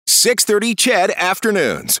6:30 CHED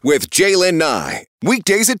Afternoons with Jaylen Nye.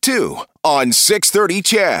 Weekdays at 2 on 6:30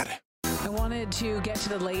 CHED. I wanted to get to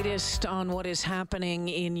the latest on what is happening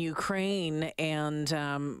in Ukraine, and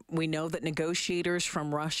we know that negotiators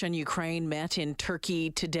from Russia and Ukraine met in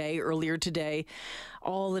Turkey earlier today,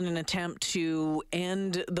 all in an attempt to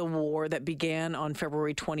end the war that began on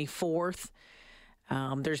February 24th.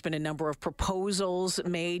 There's been a number of proposals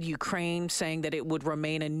made, Ukraine saying that it would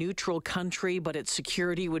remain a neutral country, but its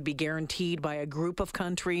security would be guaranteed by a group of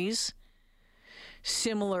countries,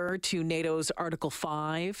 similar to NATO's Article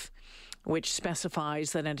 5, which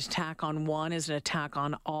specifies that an attack on one is an attack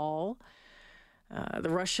on all. The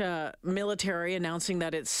Russia military announcing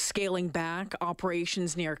that it's scaling back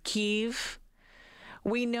operations near Kyiv.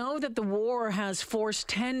 We know that the war has forced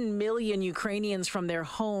 10 million Ukrainians from their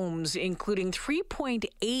homes, including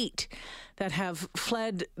 3.8 that have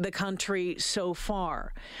fled the country so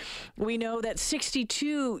far. We know that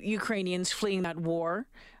 62 Ukrainians fleeing that war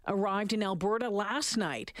arrived in Alberta last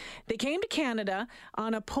night. They came to Canada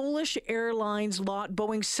on a Polish Airlines lot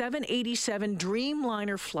Boeing 787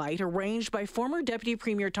 Dreamliner flight arranged by former Deputy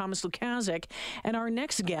Premier Thomas Lukaszuk and our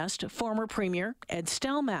next guest, former Premier Ed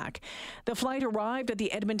Stelmach. The flight arrived at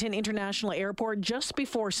the Edmonton International Airport just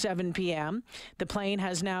before 7 p.m. The plane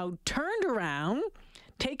has now turned around,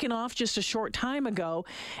 taken off just a short time ago,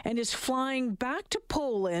 and is flying back to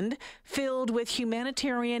Poland filled with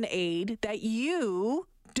humanitarian aid that you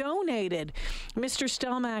donated. Mr.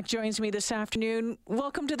 Stelmach joins me this afternoon.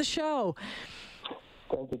 Welcome to the show.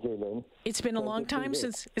 Thank you, Jaylen. It's been a long time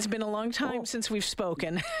since we've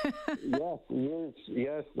spoken. Yes, years.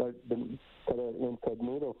 Yes, I've been kind of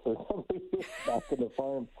incognito for some years back in the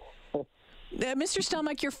farm. Mr.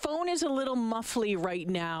 Stelmach, your phone is a little muffly right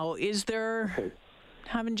now. Is there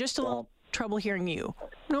having just a little trouble hearing you?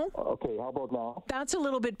 No? Okay, how about now? That's a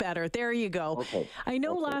little bit better. There you go. Okay. I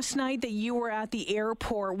know last night that you were at the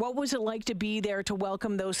airport. What was it like to be there to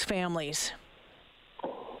welcome those families?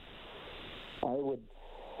 I would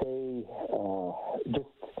say just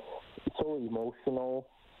so emotional.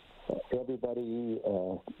 Everybody,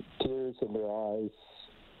 tears in their eyes.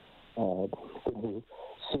 When you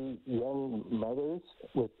see young mothers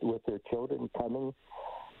with their children coming,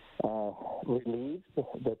 relieved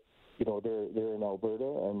that they're in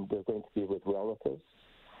Alberta and they're going to be with relatives.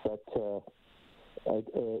 But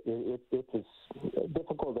it was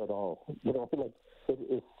difficult at all.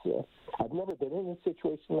 I've never been in a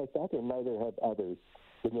situation like that, and neither have others.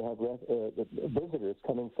 When you have visitors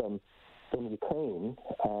coming from Ukraine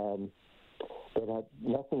that had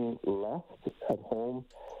nothing left at home,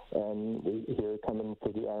 and here coming to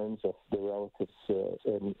the arms of their relatives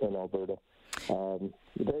in Alberta.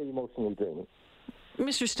 Very emotionally draining.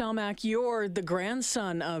 Mr. Stelmach, you're the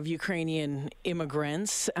grandson of Ukrainian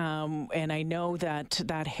immigrants, and I know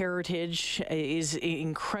that heritage is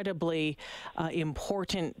incredibly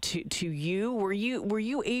important to you. Were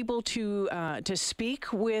you able to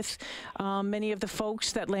speak with many of the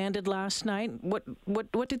folks that landed last night?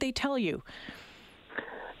 What did they tell you?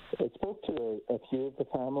 I spoke to a few of the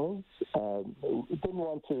families. Didn't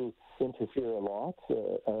want to interfere a lot,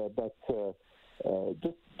 but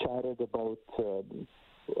just chatted about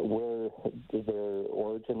where their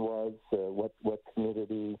origin was, what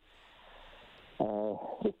community.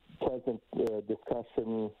 Just pleasant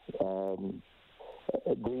discussion,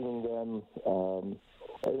 greeting them,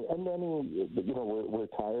 and many, were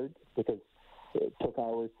tired because it took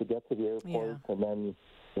hours to get to the airport, and then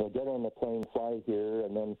get on the plane, fly here,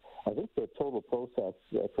 and then I think the total process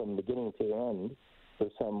from beginning to end for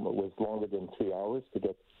some was longer than 3 hours to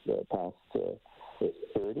get past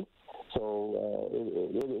security. So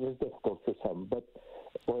it was difficult for some, but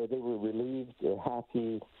they were relieved,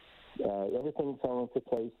 happy. Everything fell into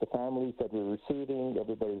place. The families that were receiving,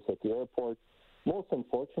 everybody was at the airport. Most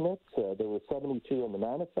unfortunate, there were 72 in the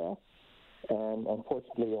manifest, and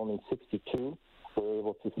unfortunately only 62 were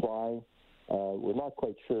able to fly. We're not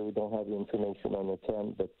quite sure. We don't have the information on the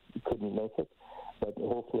 10 that couldn't make it. But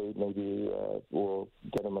hopefully maybe we'll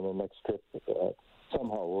get them on the next trip.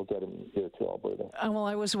 Somehow we'll get them here to Alberta. Well,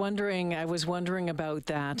 I was wondering about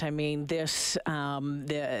that. I mean, this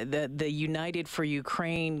the United for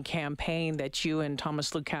Ukraine campaign that you and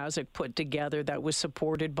Thomas Lukaszuk put together, that was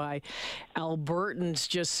supported by Albertans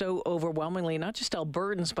just so overwhelmingly, not just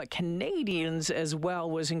Albertans but Canadians as well,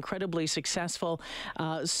 was incredibly successful.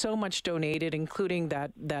 So much donated, including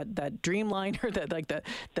that Dreamliner,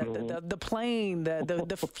 the plane,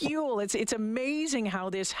 the fuel. It's amazing how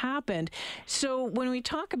this happened. So when we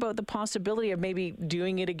talk about the possibility of maybe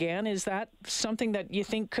doing it again, is that something that you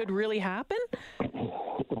think could really happen?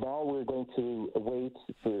 Now we're going to wait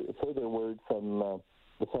for further word from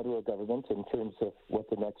the federal government in terms of what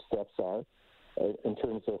the next steps are, in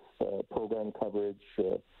terms of program coverage,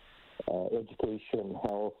 education,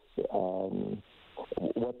 health,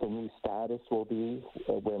 what the new status will be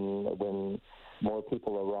when more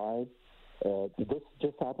people arrive. This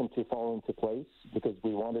just happened to fall into place because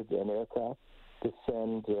we wanted an aircraft to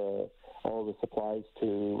send all the supplies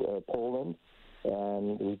to Poland,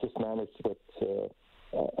 and we just managed to get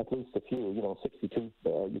at least a few, 62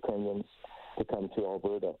 Ukrainians to come to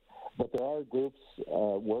Alberta. But there are groups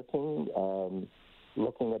working,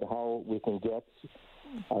 looking at how we can get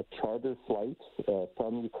a charter flight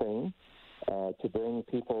from Ukraine to bring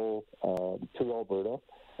people to Alberta.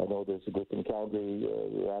 I know there's a group in Calgary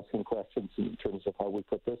asking questions in terms of how we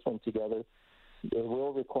put this one together. It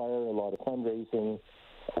will require a lot of fundraising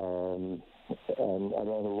and a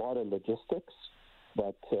lot of logistics,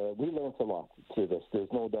 but we learned a lot through this.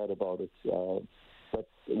 There's no doubt about it. But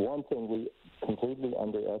one thing we completely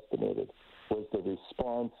underestimated was the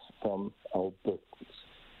response from Albertans.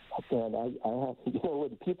 And I have,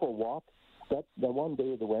 when people walk, that one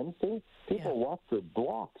day, the Wednesday, people walk for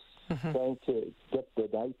blocks trying to get the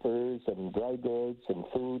diapers and dry goods and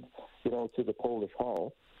food, to the Polish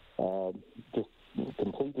Hall. Just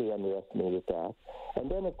completely underestimated that.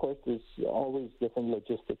 And then, of course, there's always different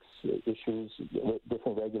logistics issues,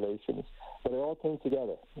 different regulations, but it all came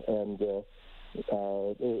together. And it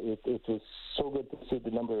was so good to see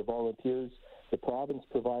the number of volunteers. The province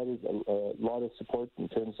provided a lot of support in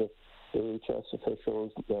terms of AHS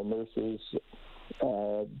officials, nurses,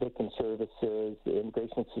 victim services, the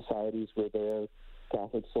immigration societies were there,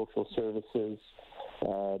 Catholic social services.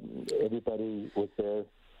 Everybody was there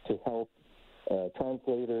to help,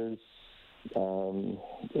 translators,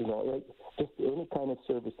 just any kind of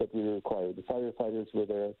service that we required. The firefighters were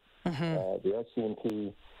there, the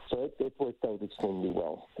SCMP. So it worked out extremely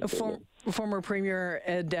well. Former Premier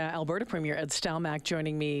Alberta Premier Ed Stelmach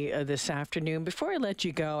joining me this afternoon. Before I let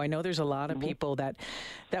you go, I know there's a lot of people that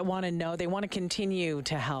want to know. They want to continue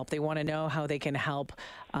to help. They want to know how they can help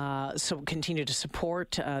so continue to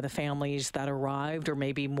support the families that arrived, or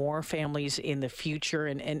maybe more families in the future,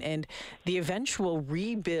 and the eventual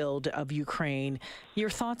rebuild of Ukraine. Your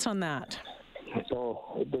thoughts on that?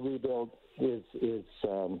 So the rebuild is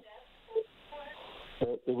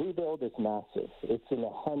the rebuild is massive. It's in the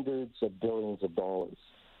hundreds of billions of dollars.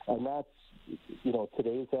 And that's,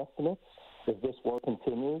 today's estimates. If this war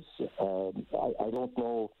continues, I don't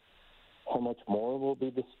know how much more will be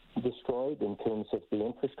destroyed in terms of the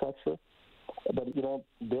infrastructure. But,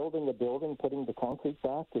 building a building, putting the concrete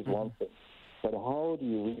back is one thing. But how do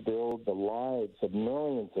you rebuild the lives of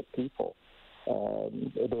millions of people?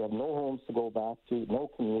 They have no homes to go back to, no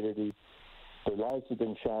community. Their lives have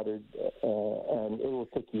been shattered, and it will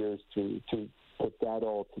take years to put that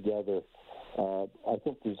all together. I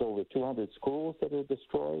think there's over 200 schools that are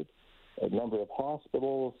destroyed, a number of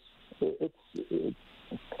hospitals. It's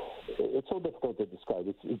so difficult to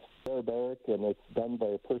describe. It's barbaric, and it's done by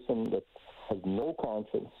a person that has no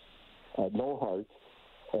conscience, no heart,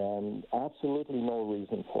 and absolutely no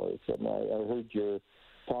reason for it. And I heard your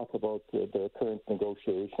talk about the current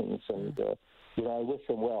negotiations, and I wish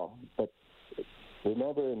them well, but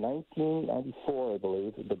remember, in 1994, I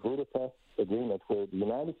believe, the Budapest Agreement, where the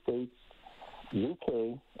United States,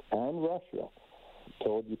 UK, and Russia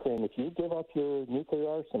told Ukraine, if you give up your nuclear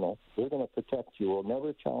arsenal, we're going to protect you. We'll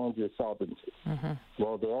never challenge your sovereignty.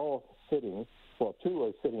 Well, they're all sitting, two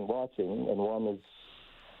are sitting watching, and one is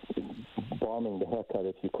bombing the heck out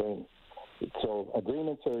of Ukraine. So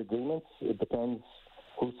agreements are agreements. It depends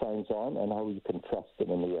who signs on and how you can trust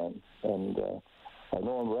them in the end. And I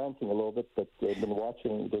know I'm ranting a little bit, but I've been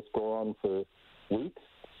watching this go on for weeks,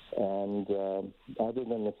 and other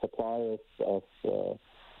than the supply of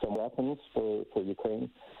some weapons for Ukraine,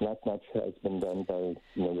 not much has been done by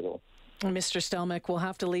NATO. Mr. Stelmach, we'll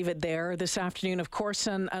have to leave it there this afternoon, of course,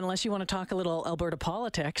 unless you want to talk a little Alberta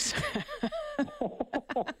politics. You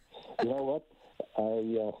know what?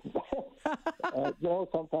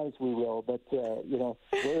 Sometimes we will, but,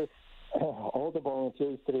 we're... all the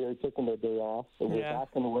volunteers today are taking their day off. So we're back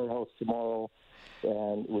in the warehouse tomorrow,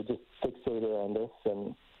 and we're just fixated on this.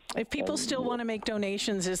 And if people still want to make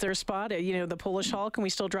donations, is there a spot at the Polish Hall? Can we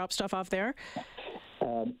still drop stuff off there?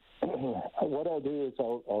 What I'll do is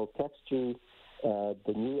I'll text you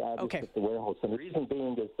the new address of the warehouse. And the reason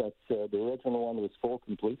being is that the original one was full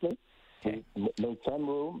completely. We made some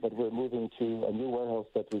room, but we're moving to a new warehouse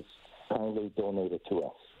that was kindly donated to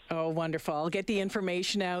us. Oh, wonderful. I'll get the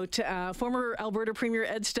information out. Former Alberta Premier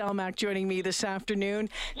Ed Stelmach joining me this afternoon.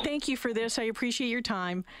 Thank you for this. I appreciate your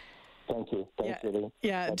time. Thank you. Thanks, Lee.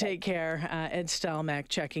 Yeah, take care. Ed Stelmach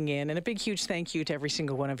checking in. And a big, huge thank you to every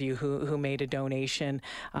single one of you who made a donation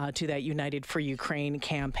to that United for Ukraine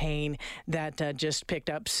campaign that just picked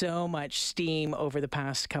up so much steam over the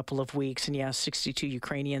past couple of weeks. And yes, 62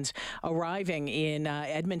 Ukrainians arriving in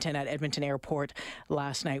Edmonton at Edmonton Airport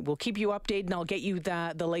last night. We'll keep you updated, and I'll get you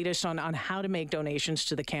the latest on how to make donations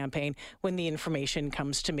to the campaign when the information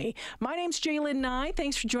comes to me. My name's Jaylen Nye.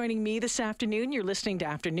 Thanks for joining me this afternoon. You're listening to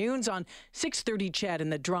Afternoons on 630 CHED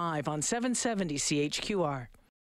and The Drive on 770 CHQR.